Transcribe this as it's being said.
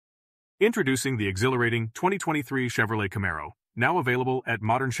Introducing the exhilarating 2023 Chevrolet Camaro, now available at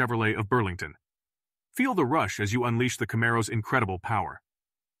Modern Chevrolet of Burlington. Feel the rush as you unleash the Camaro's incredible power.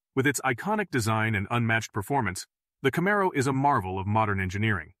 With its iconic design and unmatched performance, the Camaro is a marvel of modern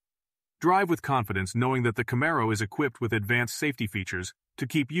engineering. Drive with confidence knowing that the Camaro is equipped with advanced safety features to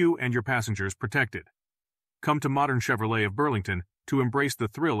keep you and your passengers protected. Come to Modern Chevrolet of Burlington to embrace the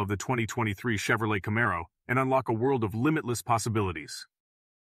thrill of the 2023 Chevrolet Camaro and unlock a world of limitless possibilities.